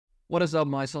What is up,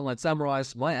 my sunlight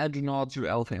samurais, my astronauts, your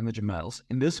alpha energy males.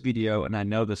 In this video, and I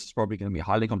know this is probably going to be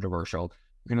highly controversial,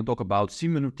 we're going to talk about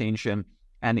semen retention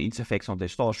and its effects on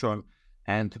testosterone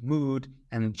and mood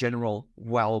and general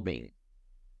well-being.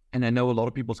 And I know a lot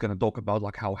of people is going to talk about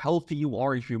like how healthy you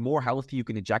are. If you're more healthy, you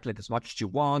can ejaculate as much as you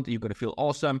want. You're going to feel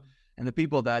awesome. And the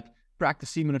people that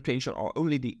practice semen retention are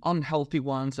only the unhealthy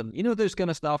ones, and this kind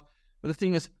of stuff. But the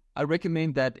thing is, I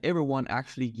recommend that everyone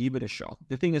actually give it a shot.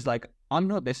 The thing is, like, I'm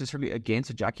not necessarily against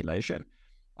ejaculation.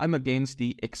 I'm against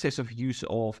the excessive use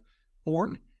of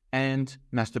porn and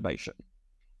masturbation.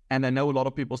 And I know a lot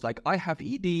of people's like, I have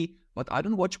ED, but I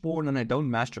don't watch porn and I don't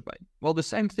masturbate. Well, the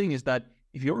same thing is that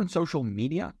if you're on social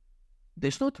media,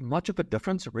 there's not much of a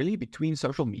difference really between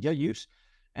social media use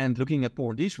and looking at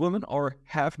porn. These women are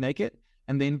half naked,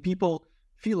 and then people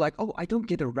feel like, oh, I don't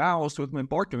get aroused with my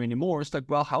partner anymore. It's like,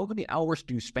 well, how many hours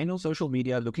do you spend on social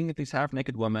media looking at these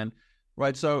half-naked women,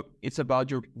 right? So it's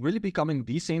about you're really becoming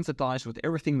desensitized with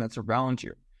everything that's around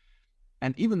you.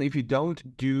 And even if you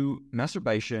don't do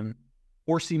masturbation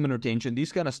or semen retention,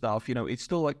 these kind of stuff, it's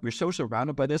still like we're so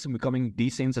surrounded by this and becoming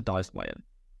desensitized by it.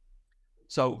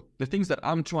 So the things that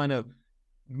I'm trying to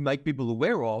make people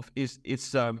aware of is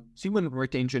semen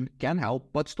retention can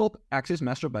help, but stop excess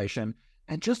masturbation.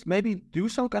 And just maybe do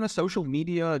some kind of social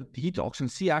media detox and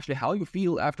see actually how you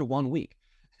feel after 1 week.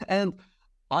 And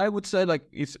I would say like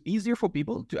it's easier for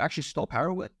people to actually stop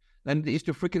heroin than it is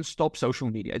to freaking stop social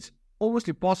media. It's almost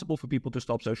impossible for people to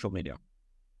stop social media.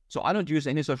 So I don't use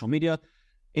any social media.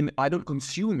 I don't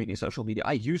consume any social media.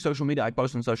 I use social media. I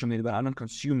post on social media, but I don't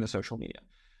consume the social media,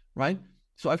 right?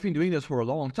 So I've been doing this for a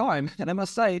long time. And I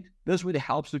must say, this really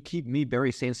helps to keep me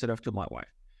very sensitive to my wife,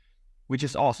 which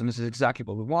is awesome. This is exactly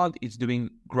what we want. It's doing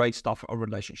great stuff for our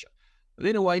relationship. But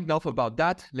anyway, enough about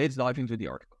that. Let's dive into the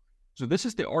article. So this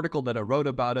is the article that I wrote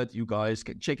about it. You guys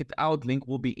can check it out. Link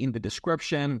will be in the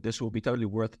description. This will be totally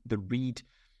worth the read.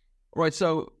 All right,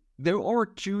 so there are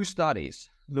 2 studies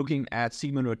looking at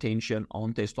semen retention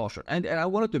on testosterone. And I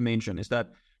wanted to mention is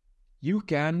that you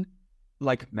can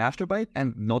like masturbate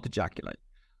and not ejaculate.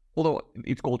 Although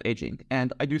it's called edging,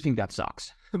 and I do think that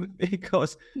sucks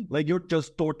because like you're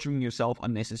just torturing yourself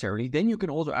unnecessarily. Then you can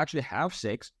also actually have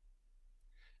sex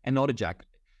and not ejaculate.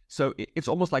 So it's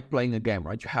almost like playing a game,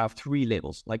 right? You have 3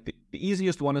 levels. Like the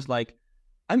easiest one is like,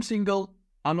 I'm single,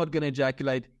 I'm not going to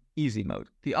ejaculate, easy mode.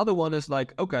 The other one is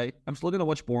like, okay, I'm still going to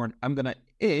watch porn, I'm going to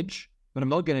edge, but I'm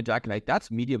not going to ejaculate. That's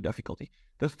medium difficulty.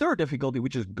 The third difficulty,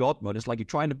 which is God mode, is like you're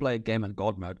trying to play a game in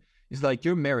God mode. It's like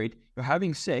you're married, you're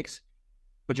having sex,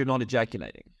 but you're not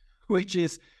ejaculating, which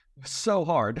is so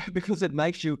hard because it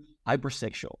makes you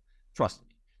hypersexual. Trust me,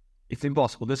 it's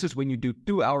impossible. This is when you do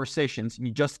 2-hour sessions and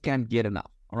you just can't get enough.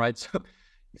 All right, so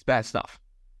it's bad stuff.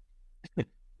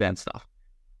 Bad stuff.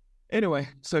 Anyway,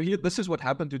 so here, this is what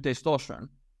happened to testosterone.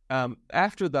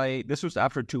 This was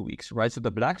after 2 weeks, right? So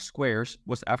the black squares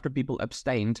was after people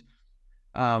abstained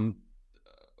from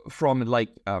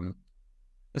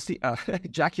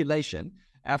ejaculation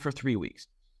after 3 weeks.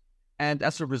 And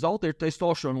as a result, their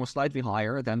testosterone was slightly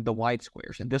higher than the white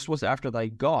squares. And this was after they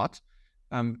got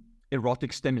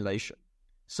erotic stimulation.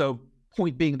 So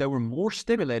point being, they were more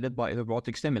stimulated by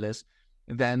erotic stimulus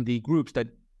than the groups that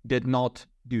did not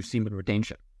do semen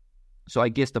retention. So I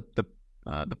guess the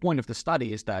point of the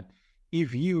study is that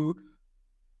if you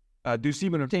do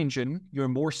semen retention, you're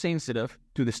more sensitive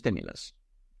to the stimulus.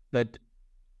 That,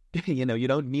 you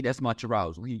don't need as much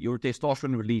arousal. Your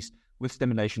testosterone release with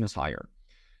stimulation is higher.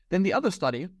 Then the other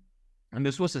study, and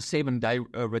this was a 7-day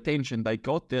retention, they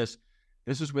got this.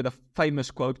 This is where the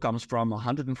famous quote comes from,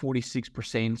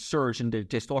 146% surge in the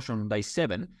testosterone on day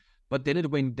 7, but then it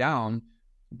went down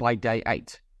by day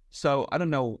 8. So I don't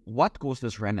know what caused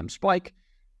this random spike.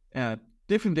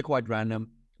 Definitely quite random,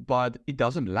 but it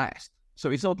doesn't last.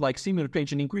 So it's not like semen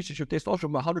retention increases your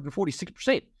testosterone by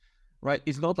 146%, right?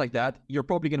 It's not like that. You're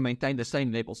probably going to maintain the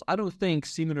same levels. I don't think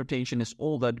semen retention is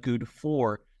all that good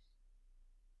for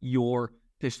your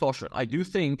testosterone. I do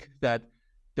think that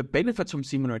the benefits from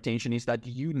semen retention is that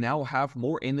you now have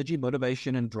more energy,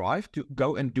 motivation, and drive to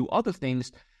go and do other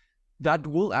things that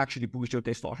will actually boost your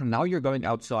testosterone. Now you're going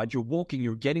outside, you're walking,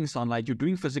 you're getting sunlight, you're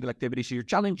doing physical activity, so you're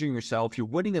challenging yourself, you're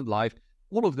winning in life.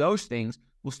 All of those things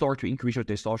will start to increase your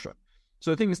testosterone. So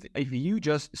the thing is, if you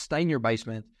just stay in your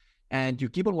basement and you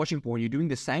keep on watching porn, you're doing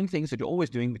the same things that you're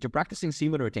always doing, but you're practicing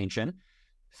semen retention,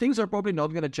 things are probably not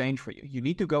going to change for you. You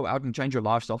need to go out and change your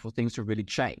lifestyle for things to really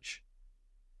change.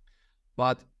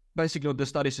 But basically what the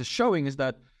studies is showing is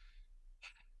that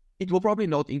it will probably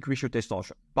not increase your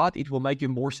testosterone, but it will make you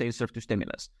more sensitive to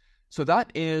stimulus. So that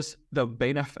is the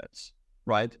benefits,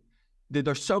 right?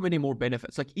 There's so many more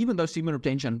benefits. Like even though semen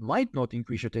retention might not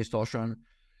increase your testosterone,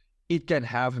 it can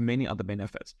have many other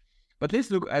benefits. But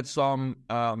let's look at some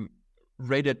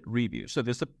Reddit reviews. So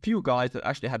there's a few guys that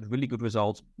actually had really good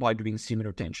results by doing semen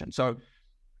retention. So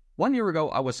 1 year ago,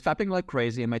 I was fapping like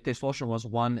crazy and my testosterone was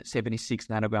 176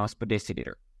 nanograms per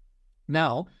deciliter.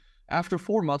 Now, after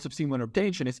 4 months of semen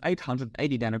retention, it's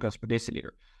 880 nanograms per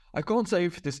deciliter. I can't say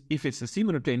if it's the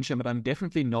semen retention, but I'm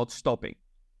definitely not stopping.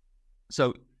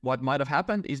 So what might have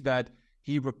happened is that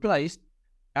he replaced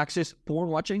access porn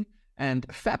watching and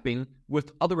fapping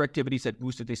with other activities that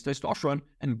boosted his testosterone,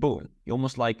 and boom, he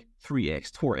almost like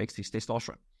 3x, 4x his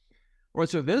testosterone. All right,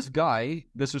 so this guy,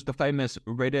 this was the famous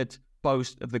Reddit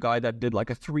post of the guy that did like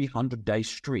a 300-day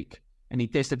streak, and he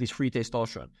tested his free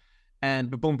testosterone. And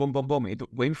boom, boom, boom, boom, it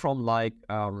went from like,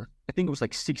 I think it was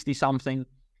like 60-something,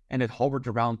 and it hovered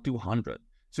around 200.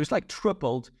 So it's like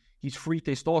tripled his free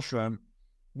testosterone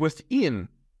within,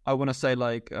 I want to say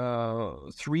like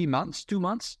 3 months, 2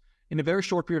 months. In a very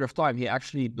short period of time, he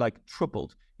actually like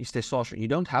tripled his testosterone. You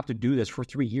don't have to do this for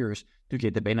 3 years to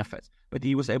get the benefits, but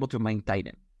he was able to maintain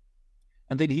it.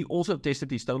 And then he also tested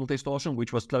his total testosterone,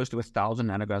 which was close to 1,000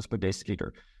 nanograms per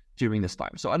deciliter during this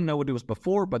time. So I don't know what it was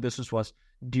before, but this was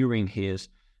during his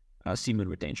semen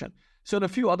retention. So a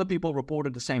few other people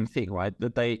reported the same thing, right?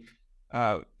 That they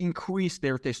increased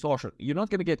their testosterone. You're not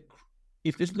going to get,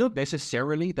 if it's not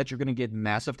necessarily that you're going to get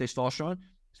massive testosterone.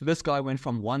 So this guy went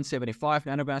from 175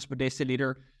 nanograms per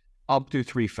deciliter up to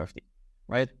 350,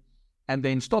 right? And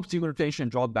then stopped semen retention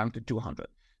and dropped back to 200.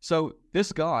 So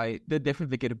this guy did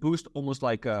definitely get a boost, almost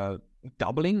like a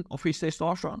doubling of his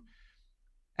testosterone.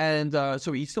 And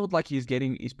so it's not like he's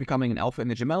becoming an alpha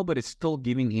energy male, but it's still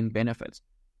giving him benefits.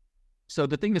 So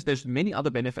the thing is, there's many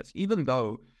other benefits, even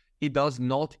though it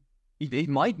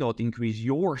might not increase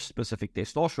your specific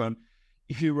testosterone.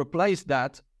 If you replace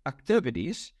that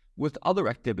activities with other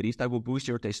activities that will boost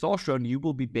your testosterone, you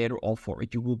will be better off for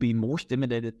it. You will be more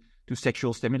stimulated to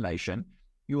sexual stimulation.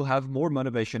 You will have more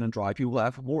motivation and drive. You will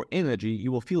have more energy.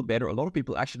 You will feel better. A lot of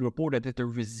people actually reported that their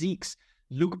physiques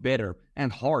look better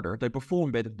and harder. They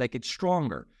perform better. They get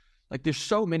stronger. Like, there's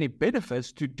so many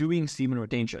benefits to doing semen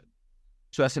retention.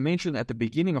 So as I mentioned at the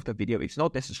beginning of the video, it's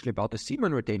not necessarily about the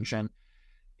semen retention.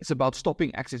 It's about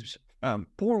stopping access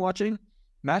porn watching,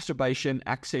 masturbation,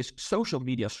 access social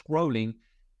media scrolling.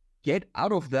 Get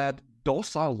out of that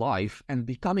docile life and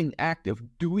becoming active,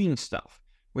 doing stuff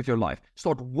with your life.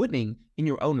 Start winning in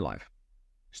your own life.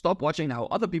 Stop watching how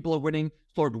other people are winning.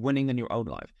 Start winning in your own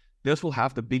life. This will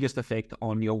have the biggest effect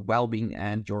on your well-being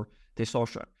and your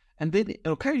testosterone. And then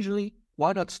occasionally,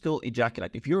 why not still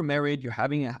ejaculate? If you're married, you're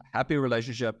having a happy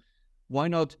relationship, why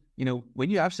not,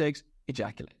 when you have sex,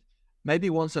 ejaculate?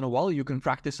 Maybe once in a while you can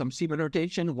practice some semen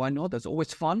retention. Why not? That's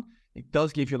always fun. It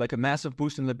does give you like a massive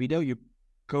boost in libido. You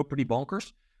go pretty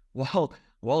bonkers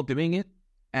while doing it.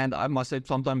 And I must say,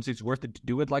 sometimes it's worth it to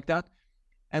do it like that.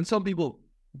 And some people,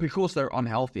 because they're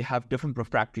unhealthy, have different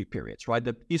refractory periods, right?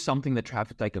 That is something that you have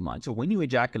to take in mind. So when you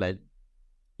ejaculate,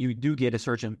 you do get a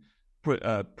certain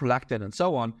prolactin and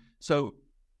so on. So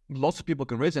lots of people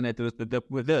can resonate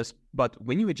with this. But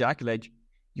when you ejaculate,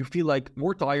 you feel like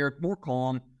more tired, more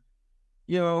calm,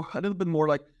 a little bit more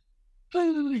like,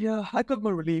 yeah, I got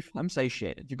my relief. I'm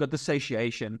satiated. You got the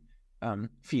satiation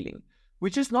feeling,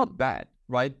 which is not bad,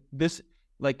 right? This,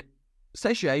 like,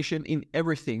 satiation in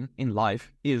everything in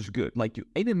life is good. Like, you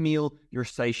ate a meal, you're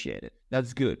satiated.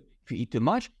 That's good. If you eat too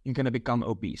much, you're going to become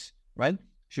obese, right?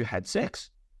 If you had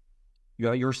sex,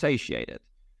 you're satiated,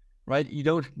 right? You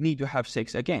don't need to have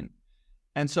sex again.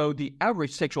 And so the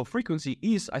average sexual frequency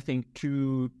is, I think,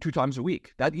 two times a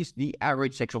week. That is the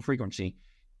average sexual frequency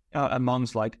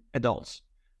amongst like adults,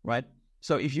 right?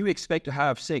 So if you expect to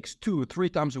have sex 2 or 3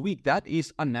 times a week, that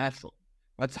is unnatural.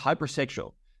 That's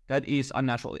hypersexual. That is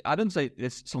unnatural. I don't say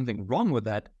there's something wrong with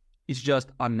that. It's just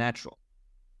unnatural.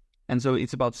 And so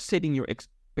it's about setting your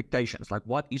expectations. Like,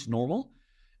 what is normal?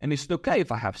 And is it okay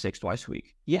if I have sex twice a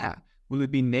week? Yeah. Will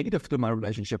it be negative to my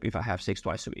relationship if I have sex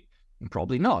twice a week?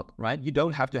 Probably not, right? You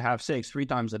don't have to have sex 3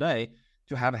 times a day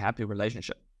to have a happy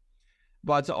relationship.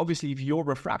 But obviously, if your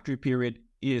refractory period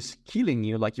is killing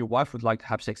you, like your wife would like to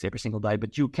have sex every single day,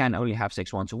 but you can only have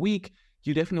sex once a week,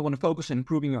 you definitely want to focus on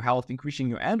improving your health, increasing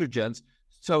your androgens,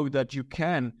 so that you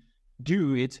can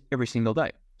do it every single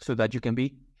day, so that you can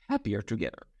be happier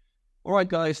together. All right,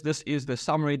 guys, this is the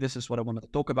summary. This is what I wanted to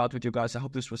talk about with you guys. I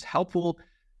hope this was helpful,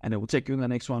 and I will take you in the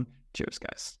next one. Cheers,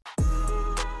 guys.